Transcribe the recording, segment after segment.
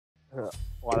a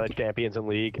lot of the champions in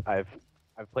League. I've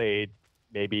played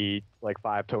maybe like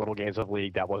 5 total games of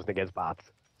League that wasn't against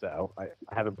bots. So I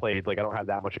haven't played, like, I don't have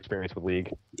that much experience with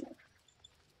League.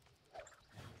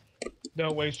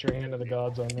 Don't waste your hand of the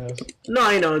gods on this. No,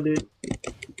 I know, dude.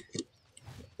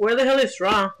 Where the hell is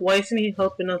Ra? Why isn't he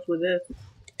helping us with this?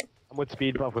 I'm with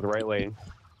speed buff with right lane.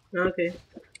 Okay.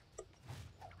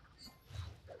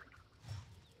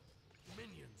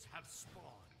 Minions have spawned.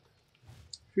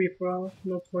 Free for all.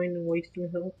 No point in wasting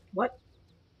health. What?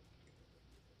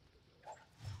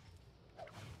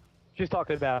 She's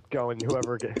talking about going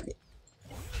whoever gets.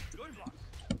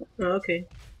 Oh, okay.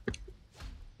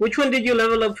 Which one did you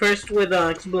level up first with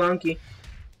Xbalanque?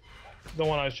 The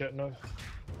one I shouldn't have.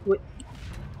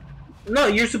 No,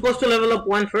 you're supposed to level up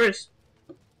one first.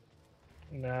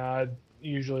 Nah, I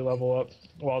usually level up.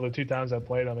 Well, the 2 times I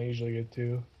played them, I usually get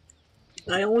 2.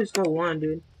 I always go one,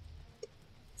 dude.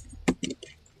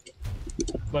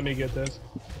 Let me get this.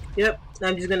 Yep,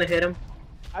 I'm just gonna hit him.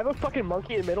 I have a fucking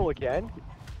monkey in the middle again.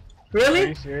 Are you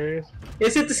Really? serious?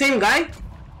 Is it the same guy?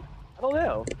 I don't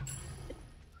know.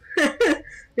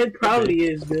 It probably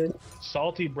is, dude.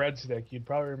 Salty breadstick. You'd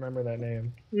probably remember that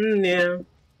name. Yeah.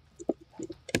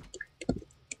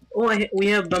 Oh, we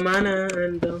have banana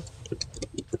and.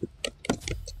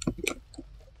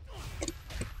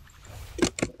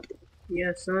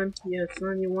 Yeah, son. Yeah,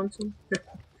 son. You want some?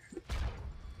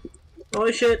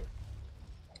 Oh shit.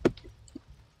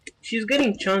 She's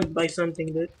getting chunked by something,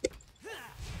 dude.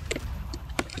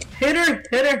 Hit her!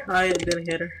 Hit her! I didn't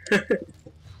hit her.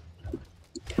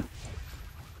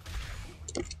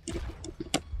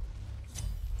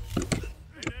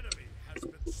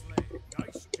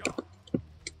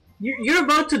 You're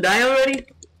about to die already?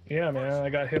 Yeah, man. I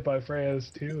got hit by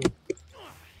Freya's too.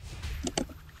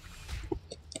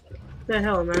 What the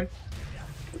hell, man?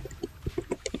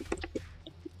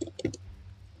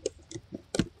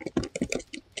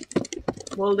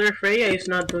 Well, their Freya is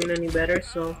not doing any better,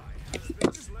 so...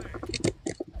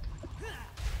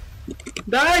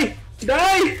 Die!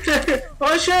 Die!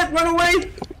 Oh shit, run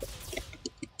away!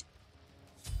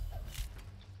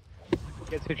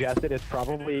 Get suggested it's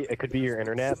probably, it could be your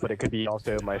internet, but it could be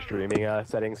also my streaming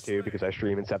settings too, because I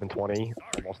stream in 720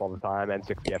 almost all the time and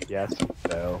 60 FPS,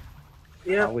 so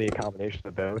Yeah. probably a combination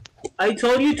of both. I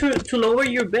told you to lower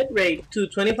your bit rate to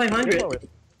 2500.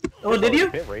 Oh, did you?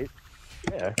 Bit rate.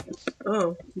 Yeah.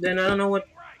 Oh, then I don't know what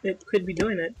it could be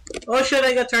doing it. Oh shit,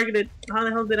 I got targeted. How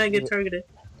the hell did I get targeted?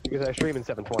 Because I stream in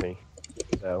 720,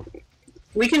 so.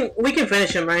 We can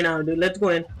finish him right now, dude. Let's go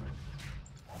in.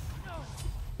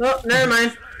 Oh, never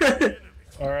mind.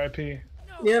 R.I.P.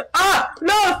 Yeah. Ah!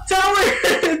 No!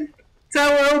 Tower!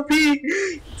 Tower OP!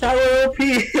 Tower OP!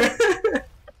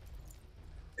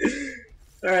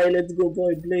 Alright, let's go,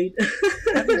 boy Blade.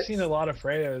 I haven't seen a lot of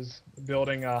Freyas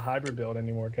building a hybrid build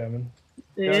anymore, Kevin.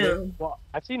 Yeah. Well,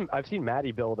 I've seen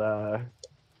Maddie build the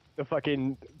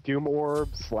fucking Doom Orb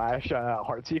 /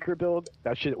 Heartseeker build.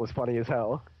 That shit was funny as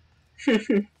hell.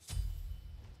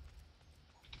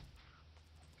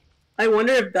 I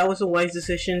wonder if that was a wise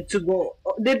decision to go.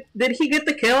 Did he get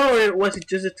the kill or was it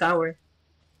just a tower?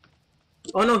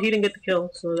 Oh no, he didn't get the kill,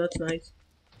 so that's nice.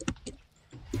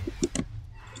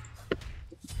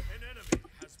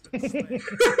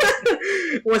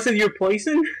 Was it your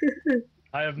poison?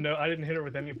 I didn't hit her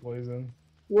with any poison.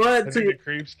 What? I think the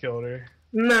creeps killed her.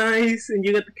 Nice, and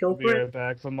you got the kill Be for right it?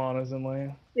 back. Famana's in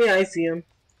lane. Yeah, I see him.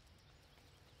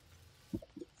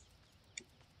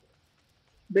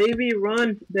 Baby,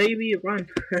 run! Baby, run!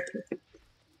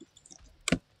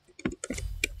 An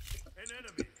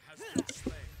enemy has been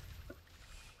slain.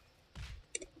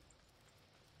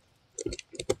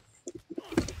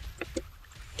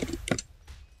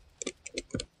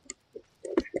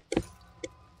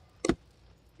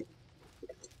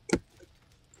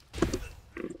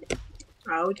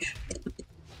 Ouch.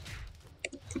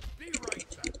 Be right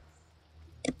back.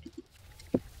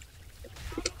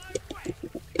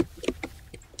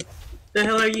 The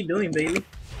hell are you doing, baby?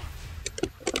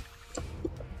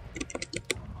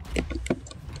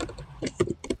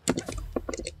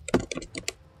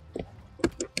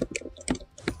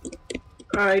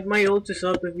 Alright, my ult is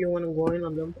up if you want to go in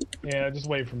on them. Yeah, just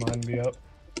wait for mine to be up.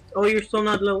 Oh, you're still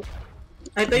not low.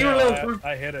 I thought you were low.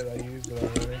 I hit it. I used it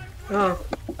already. Oh.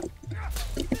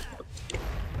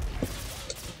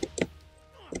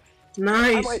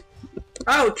 Nice.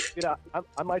 Ouch. Dude,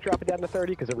 I might drop it down to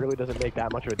 30 because it really doesn't make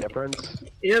that much of a difference.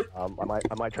 Yep.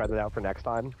 I might try that out for next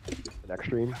time, the next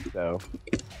stream. So,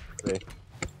 see.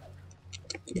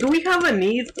 Do we have a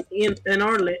need in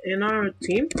our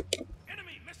team?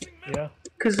 Yeah.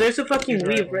 Cause there's a fucking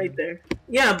weave right there.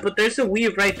 Yeah, but there's a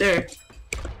weave right there.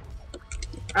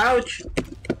 Ouch.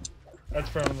 That's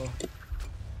from.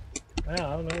 Yeah,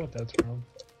 I don't know what that's from.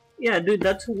 Yeah, dude,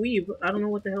 that's a weave. I don't know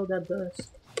what the hell that does.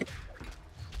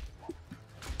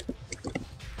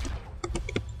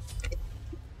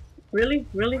 Really?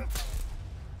 Really?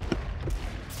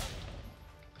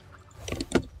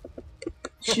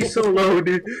 She's so low,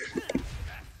 dude.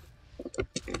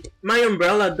 My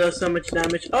umbrella does so much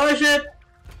damage. Oh shit!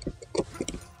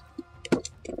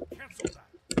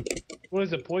 What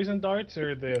is it? Poison darts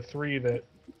or the 3 that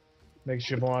makes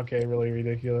hi-rez really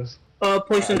ridiculous?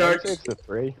 Poison darts. It's the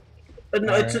 3.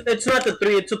 No, it's not the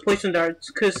 3. It's a poison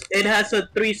darts because it has a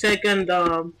 3-second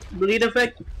bleed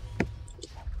effect.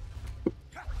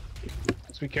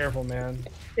 Just be careful, man.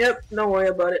 Yep. Don't worry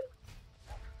about it.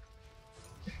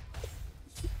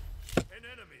 An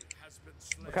enemy has been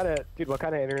slain. What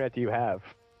kind of internet do you have?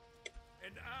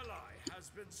 An ally has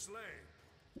been slain.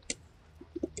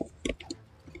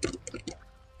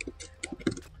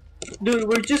 Dude,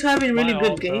 we're just having really My good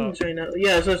ult's games up. right now.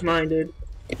 Yeah, so it's mine, dude.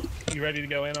 You ready to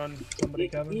go in on somebody,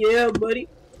 Kevin? Yeah, buddy.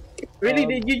 Really,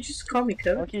 did you just call me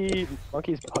Kevin?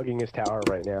 Monkey's hugging his tower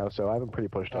right now, so I have him pretty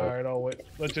pushed up. Alright, I'll wait.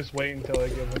 Let's just wait until I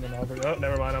give him an offer. Oh,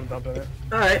 never mind, I'm dumping it.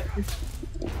 Alright.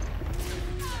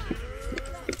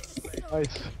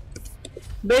 Nice.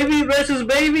 Baby versus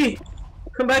baby!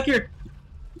 Come back here.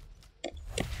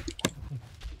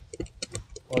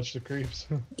 Watch the creeps.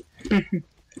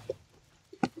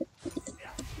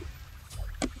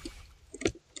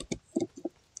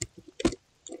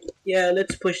 Yeah,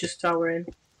 let's push this tower in.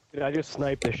 Dude, I just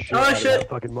sniped the shit Oh, out of shit. that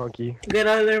fucking monkey. Get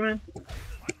out of there, man.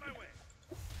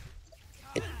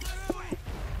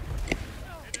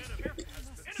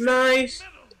 Nice.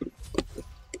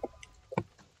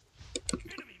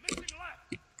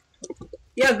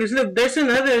 Yeah, because look, there's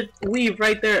another weave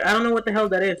right there. I don't know what the hell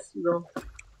that is, though.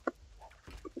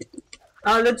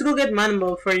 Let's go get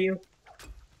Manbo for you.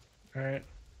 Alright.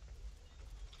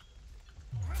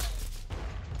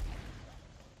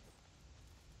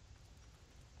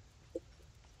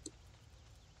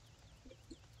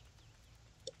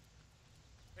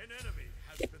 An enemy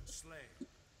has been slain.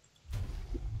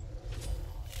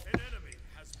 An enemy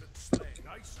has been slain.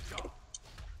 Nice job.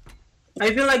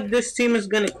 I feel like this team is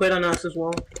gonna quit on us as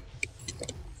well.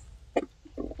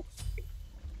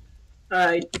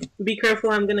 Alright, be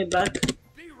careful, I'm gonna back.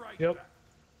 Be right Yep. back.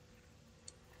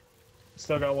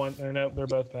 Still got one. Or no, they're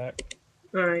both back.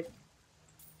 Alright.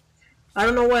 I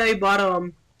don't know why I bought,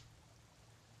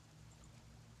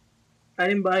 I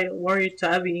didn't buy Warrior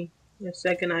Tabi, a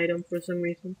second item for some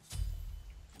reason.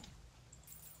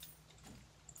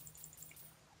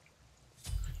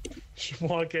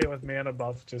 hi-rez with mana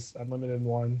buff, just unlimited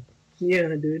 1. Yeah,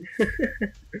 dude.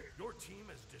 Your team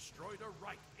has destroyed a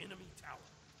right enemy tower.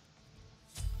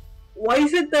 Why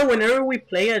is it that whenever we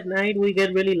play at night, we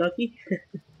get really lucky?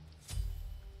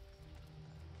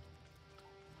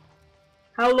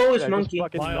 How low is Yeah, just Monkey?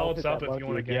 fucking My melted ult's up that if you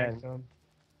want to monkey again. gank them.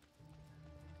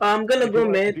 I'm gonna go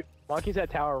mid. Monkey's at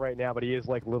tower right now, but he is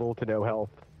like little to no health.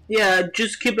 Yeah,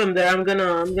 just keep him there. I'm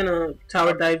gonna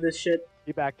tower dive this shit.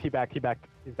 He backed. He's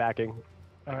backing.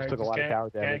 Alright, took a lot of tower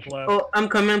damage. gank left. Oh, I'm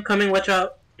coming, watch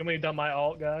out. You want me to dump my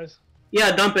ult, guys?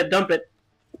 Yeah, dump it.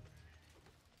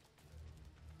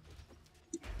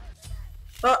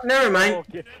 Oh, never mind. Oh,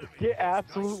 get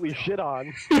absolutely shit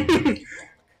on.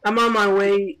 I'm on my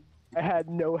way. I had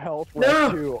no health No.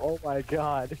 left too. Oh my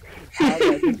god. How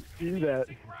did I just do that?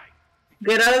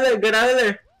 Get out of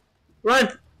there. Run.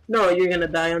 No, you're gonna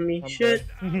die on me. I'm Shit.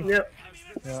 dead. Yep.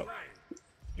 Yep.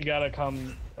 You gotta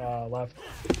come left.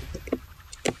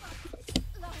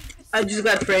 I just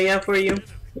got Freya for you.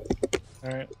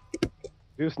 Alright.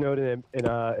 Zeus noted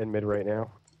in mid right now.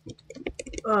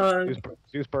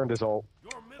 Zeus burned his ult.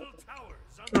 Your middle tower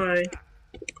is under Alright. attack.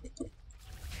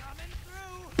 Coming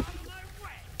through out of my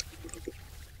way.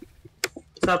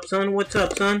 What's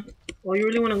up, son? Oh, you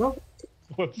really wanna go?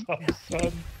 What's up,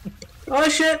 son? Oh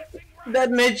shit!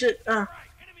 That midget. Right, enemy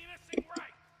missing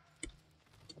right.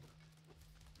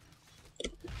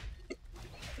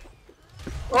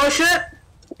 Oh shit!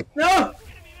 No!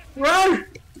 Run!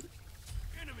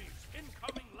 Enemies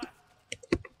incoming left.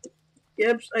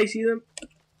 Yep, I see them.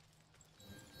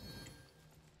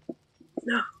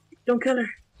 No, don't kill her.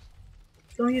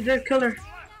 Don't you dare kill her.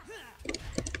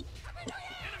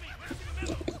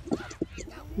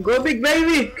 Go, big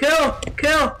baby! Kill!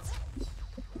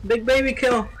 Big baby,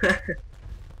 kill!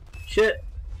 Shit.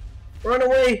 Run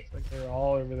away! Like they're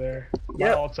all over there. My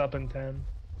Yep. ult's up in 10.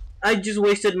 I just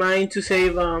wasted mine to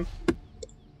save,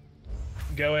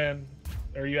 Go in.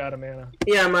 Are you out of mana?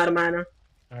 yeah, I'm out of mana.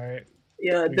 Alright.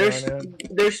 Yeah, We there's going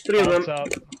there's 3 of Ult's them. up.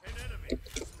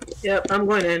 Yep, I'm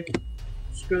going in.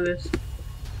 Screw this.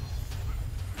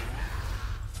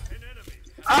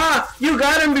 Ah! You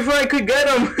got him before I could get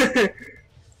him!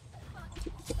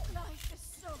 Life is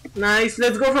so Nice,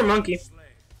 let's go for Monkey.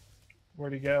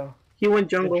 Where'd he go? He went In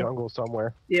jungle. jungle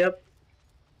somewhere. Yep.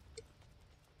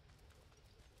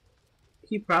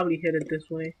 He probably hit it this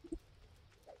way.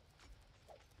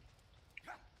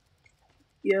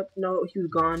 Yep, no, he was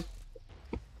gone.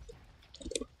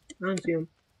 I don't see him.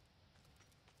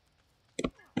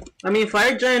 I mean,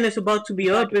 Fire Giant is about to be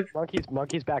up if...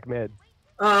 Monkey's back mid.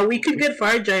 we could get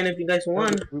Fire Giant if you guys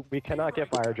want. We cannot get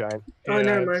Fire Giant. Oh,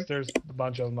 never mind. There's a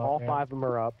bunch of them up All there. 5 of them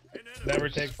are up. Never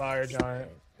take Fire Giant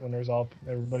when there's all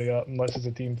everybody up, unless it's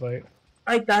a team fight.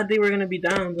 I thought they were gonna be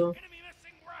down, though. enemy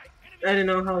missing right. I didn't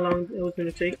know how long it was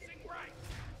gonna take. Missing right.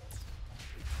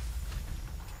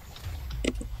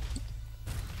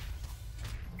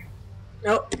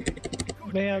 Oh,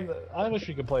 Man, I wish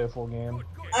we could play a full game.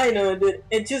 I know, dude.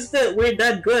 It's just that we're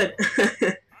that good.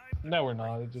 No, we're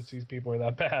not. It's just these people are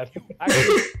that bad.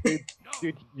 Actually,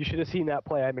 dude, you should have seen that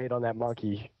play I made on that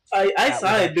monkey. I That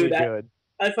saw was it, dude. actually good.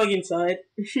 I fucking saw it.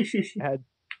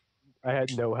 I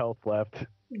had no health left.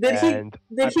 Did and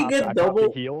he I get popped double?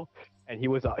 the heal, and he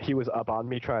was up on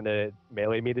me trying to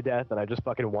melee me to death, and I just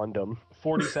fucking won him.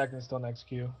 40 seconds till next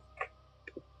queue.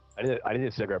 I didn't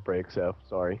a cigarette break, so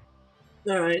sorry.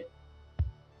 Alright.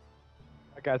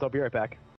 Alright, guys, I'll be right back.